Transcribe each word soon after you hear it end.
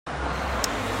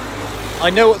I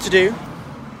know what to do,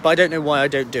 but I don't know why I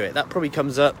don't do it. That probably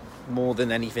comes up more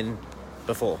than anything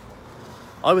before.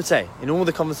 I would say, in all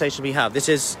the conversations we have, this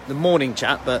is the morning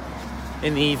chat, but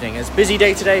in the evening. It's a busy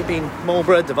day today, being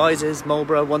Marlborough, devices,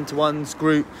 Marlborough, one-to-ones,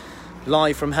 group,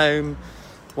 live from home,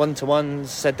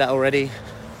 one-to-ones, said that already.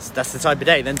 That's the type of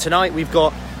day. Then tonight we've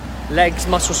got legs,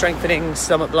 muscle strengthening,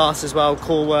 stomach blast as well,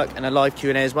 core work, and a live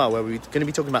Q&A as well, where we're going to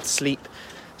be talking about sleep,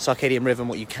 circadian rhythm,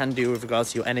 what you can do with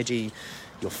regards to your energy,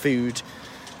 your food,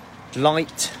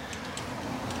 light,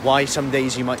 why some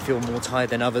days you might feel more tired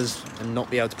than others and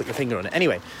not be able to put your finger on it.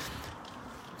 Anyway,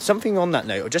 something on that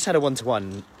note, I just had a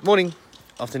one-to-one, morning,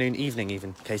 afternoon, evening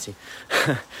even, Casey,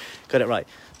 got it right.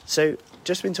 So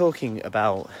just been talking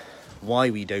about why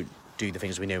we don't do the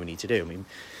things we know we need to do. I mean,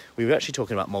 we were actually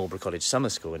talking about Marlborough College Summer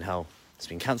School and how it's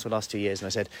been cancelled the last 2 years, and I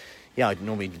said, yeah, I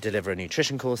normally deliver a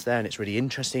nutrition course there, and it's really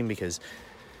interesting because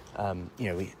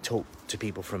we talk to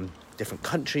people from different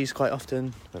countries quite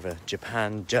often, whether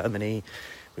Japan, Germany.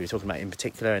 We were talking about in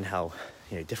particular and how,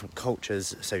 different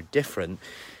cultures are so different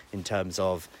in terms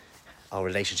of our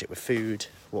relationship with food,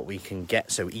 what we can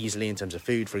get so easily in terms of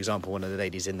food. For example, one of the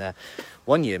ladies in there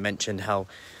one year mentioned how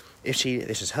this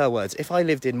is her words, if I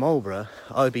lived in Marlborough,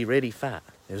 I would be really fat.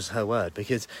 It was her word,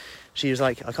 because she was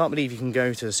like, I can't believe you can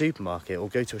go to the supermarket or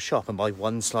go to a shop and buy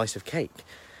one slice of cake.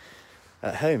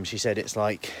 At home, she said, it's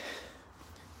like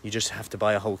you just have to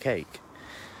buy a whole cake.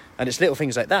 And it's little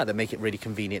things like that make it really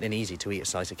convenient and easy to eat a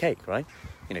slice of cake, right?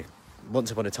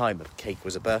 Once upon a time, a cake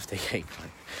was a birthday cake,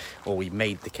 right? Or we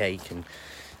made the cake and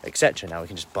etc. Now we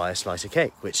can just buy a slice of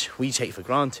cake, which we take for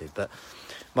granted. But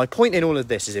my point in all of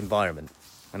this is environment.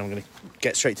 And I'm going to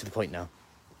get straight to the point now,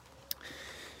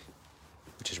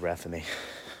 which is rare for me.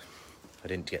 I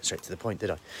didn't get straight to the point, did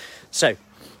I? So,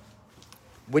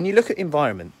 when you look at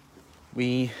environment,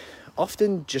 we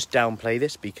often just downplay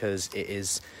this because it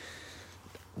is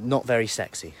not very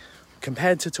sexy.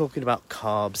 Compared to talking about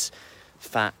carbs,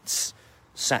 fats,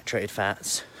 saturated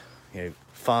fats,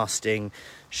 fasting,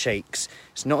 shakes,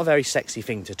 it's not a very sexy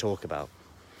thing to talk about.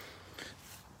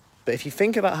 But if you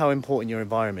think about how important your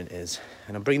environment is,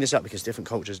 and I'm bringing this up because different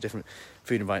cultures, different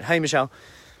food environment. Hey, Michelle,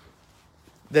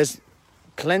 there's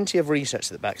plenty of research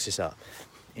that backs this up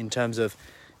in terms of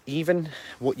even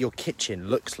what your kitchen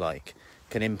looks like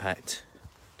can impact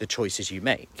the choices you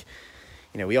make.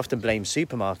 We often blame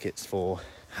supermarkets for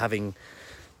having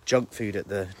junk food at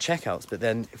the checkouts, but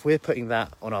then if we're putting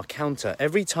that on our counter,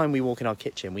 every time we walk in our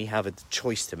kitchen, we have a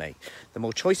choice to make. The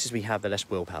more choices we have, the less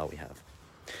willpower we have.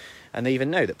 And they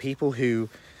even know that people who,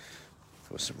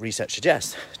 research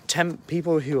suggests,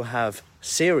 people who have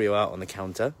cereal out on the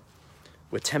counter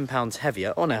were 10 pounds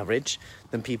heavier on average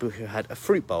than people who had a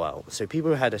fruit bowl out. So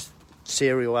people who had a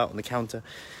cereal out on the counter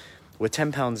were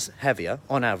 10 pounds heavier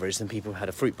on average than people who had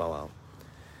a fruit bowl out.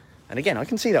 And again, I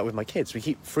can see that with my kids. We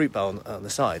keep fruit bowl on the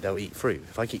side, they'll eat fruit.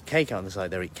 If I keep cake out on the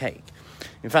side, they'll eat cake.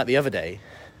 In fact, the other day,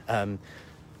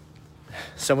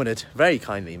 someone had very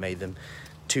kindly made them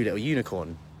 2 little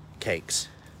unicorn cakes.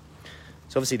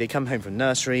 So obviously they come home from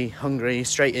nursery, hungry,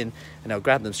 straight in, and I'll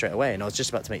grab them straight away. And I was just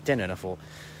about to make dinner, and I thought,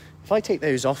 if I take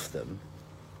those off them,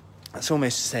 that's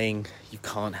almost saying you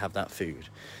can't have that food.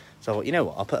 So I thought, you know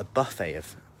what, I'll put a buffet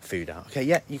of food out. Okay,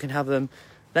 yeah, you can have them.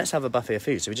 Let's have a buffet of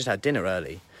food. So we just had dinner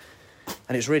early,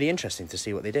 and it's really interesting to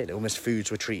see what they did. Almost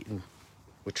foods were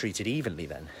treated evenly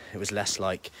then. It was less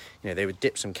like, they would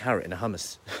dip some carrot in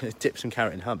hummus,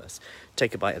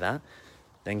 take a bite of that,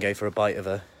 then go for a bite of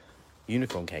a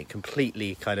unicorn cake.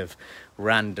 Completely kind of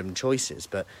random choices,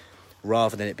 but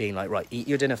rather than it being like, right, eat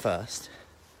your dinner first,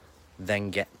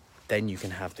 then you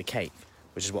can have the cake,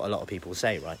 which is what a lot of people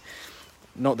say, right?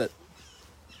 Not that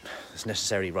it's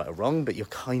necessarily right or wrong, but you're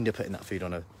kind of putting that food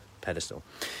on a pedestal.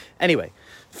 Anyway,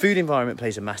 food environment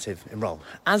plays a massive role,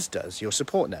 as does your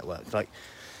support network. Like,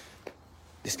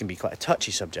 this can be quite a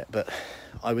touchy subject, but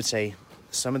I would say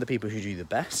some of the people who do the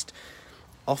best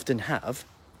often have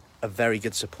a very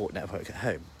good support network at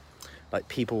home. Like,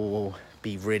 people will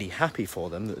be really happy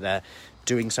for them that they're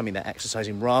doing something, they're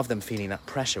exercising, rather than feeling that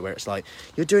pressure where it's like,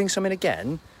 you're doing something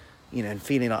again, and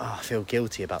feeling like, I feel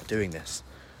guilty about doing this.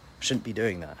 I shouldn't be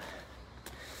doing that.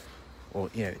 Or,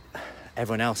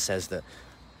 everyone else says that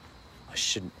I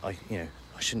shouldn't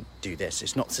do this.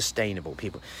 It's not sustainable,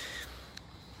 people.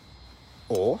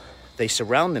 Or they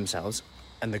surround themselves,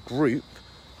 and the group,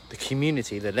 the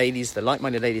community, the ladies, the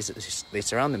like-minded ladies that they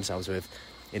surround themselves with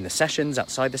in the sessions,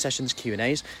 outside the sessions,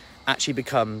 Q&As, actually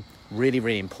become really,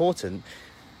 really important.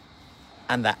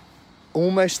 And that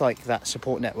almost like that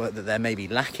support network that they're maybe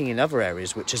lacking in other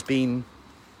areas, which has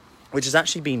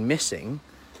actually been missing,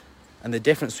 and the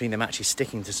difference between them actually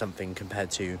sticking to something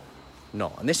compared to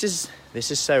not. And this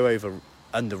is so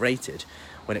underrated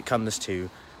when it comes to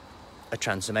a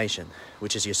transformation,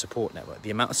 which is your support network.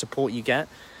 The amount of support you get,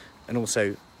 and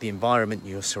also the environment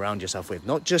you surround yourself with,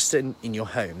 not just in your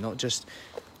home, not just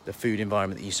the food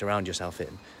environment that you surround yourself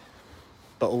in,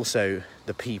 but also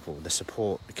the people, the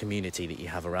support, the community that you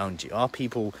have around you.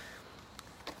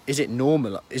 Is it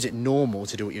normal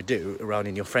to do what you do around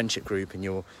in your friendship group and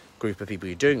your group of people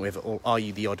you're doing it with, or are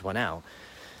you the odd one out?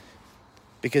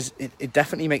 Because it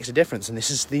definitely makes a difference, and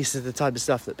these are the type of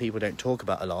stuff that people don't talk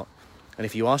about a lot. And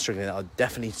if you are struggling, I'll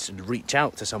definitely reach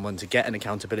out to someone to get an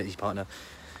accountability partner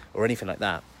or anything like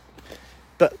that.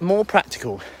 But more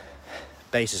practical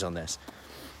basis on this,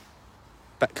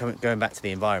 going back to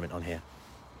the environment on here,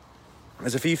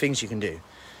 there's a few things you can do.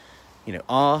 You know,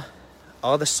 are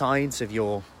the sides of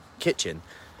your kitchen,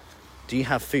 do you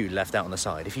have food left out on the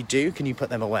side? If you do, can you put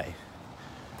them away?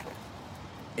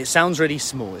 It sounds really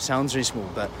small,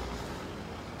 but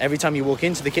every time you walk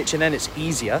into the kitchen then it's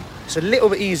a little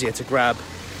bit easier to grab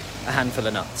a handful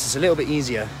of nuts. It's a little bit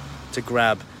easier to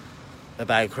grab a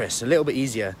bag of crisps, a little bit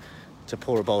easier to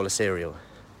pour a bowl of cereal.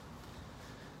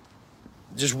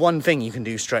 Just one thing you can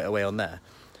do straight away on there.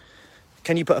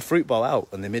 Can you put a fruit bowl out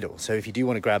in the middle? So if you do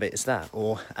want to grab it, it's that.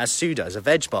 Or as Sue does, a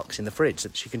veg box in the fridge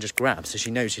that she can just grab, so she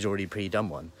knows she's already pre-done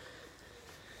one.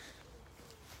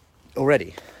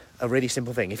 Already, a really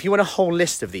simple thing. If you want a whole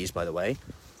list of these, by the way,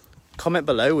 comment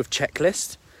below with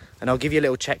checklist, and I'll give you a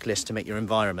little checklist to make your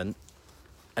environment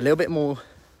a little bit more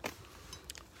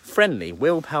friendly,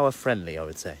 willpower friendly, I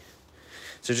would say.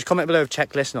 So just comment below with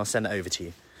checklist and I'll send it over to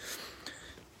you.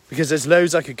 Because there's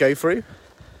loads I could go through,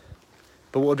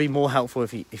 but what would be more helpful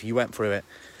if you went through it,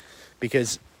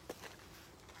 because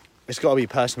it's got to be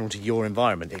personal to your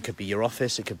environment. It could be your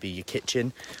office, it could be your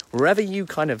kitchen, wherever you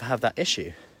kind of have that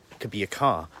issue. It could be your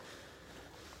car.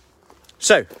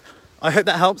 So, I hope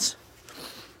that helps.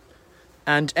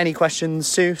 And any questions,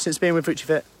 Sue, since being with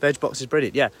FruityFit, veg box is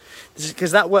brilliant. Yeah,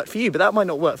 because that worked for you, but that might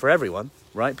not work for everyone,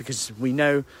 right? Because we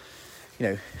know,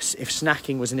 if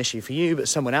snacking was an issue for you, but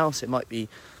someone else, it might be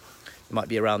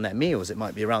around their meals. It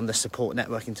might be around the support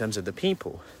network in terms of the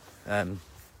people. I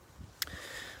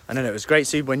know it was great,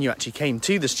 Sue, when you actually came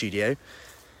to the studio,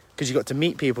 because you got to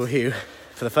meet people who,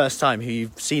 for the first time, who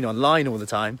you've seen online all the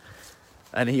time,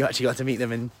 and you actually got to meet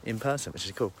them in person, which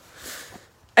is cool.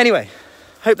 Anyway,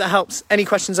 hope that helps. Any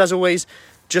questions, as always,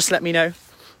 just let me know.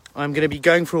 I'm going to be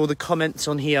going through all the comments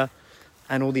on here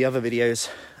and all the other videos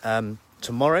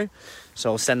tomorrow,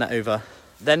 so I'll send that over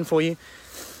then for you.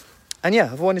 And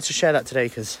yeah, I've wanted to share that today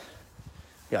because,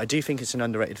 I do think it's an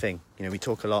underrated thing. We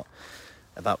talk a lot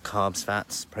about carbs,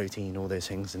 fats, protein, all those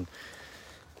things. And,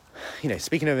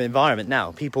 speaking of environment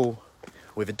now, people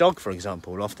with a dog, for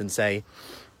example, will often say,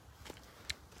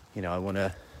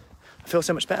 I feel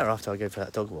so much better after I go for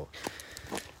that dog walk.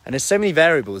 And there's so many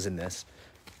variables in this.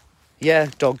 Yeah,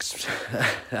 dogs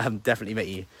definitely make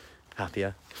you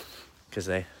happier because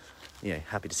they,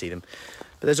 happy to see them.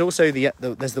 But there's also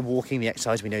there's the walking, the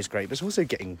exercise we know is great, but it's also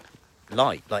getting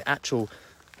light, like actual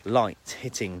light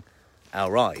hitting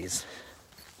our eyes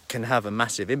can have a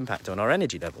massive impact on our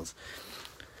energy levels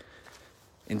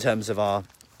in terms of our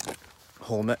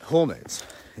hormones,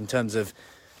 in terms of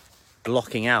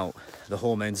blocking out the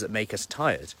hormones that make us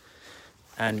tired.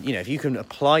 And, if you can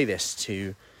apply this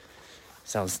to,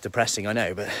 sounds depressing, I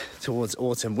know, but towards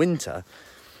autumn, winter,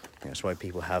 that's why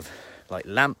people have like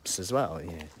lamps as well,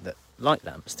 that light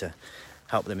lamps to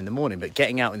help them in the morning. But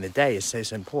getting out in the day is so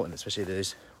important, especially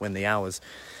when the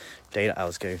daylight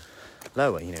hours go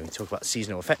lower. We talk about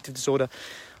seasonal affective disorder.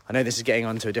 I know this is getting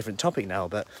onto a different topic now,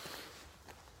 but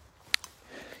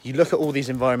you look at all these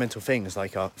environmental things,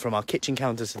 like from our kitchen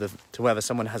counters to whether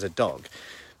someone has a dog,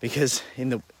 because in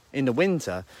the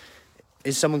winter,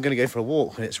 is someone going to go for a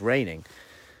walk when it's raining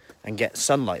and get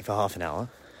sunlight for half an hour?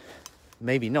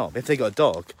 Maybe not. But if they got a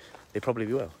dog, they probably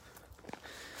will.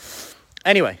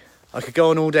 Anyway, I could go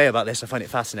on all day about this. I find it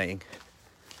fascinating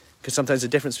because sometimes the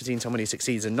difference between someone who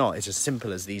succeeds and not is as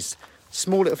simple as these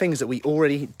small little things that we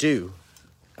already do,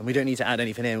 and we don't need to add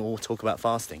anything in or talk about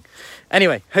fasting.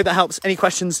 Anyway, hope that helps. Any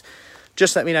questions,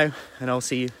 just let me know, and I'll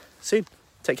see you soon.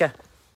 Take care.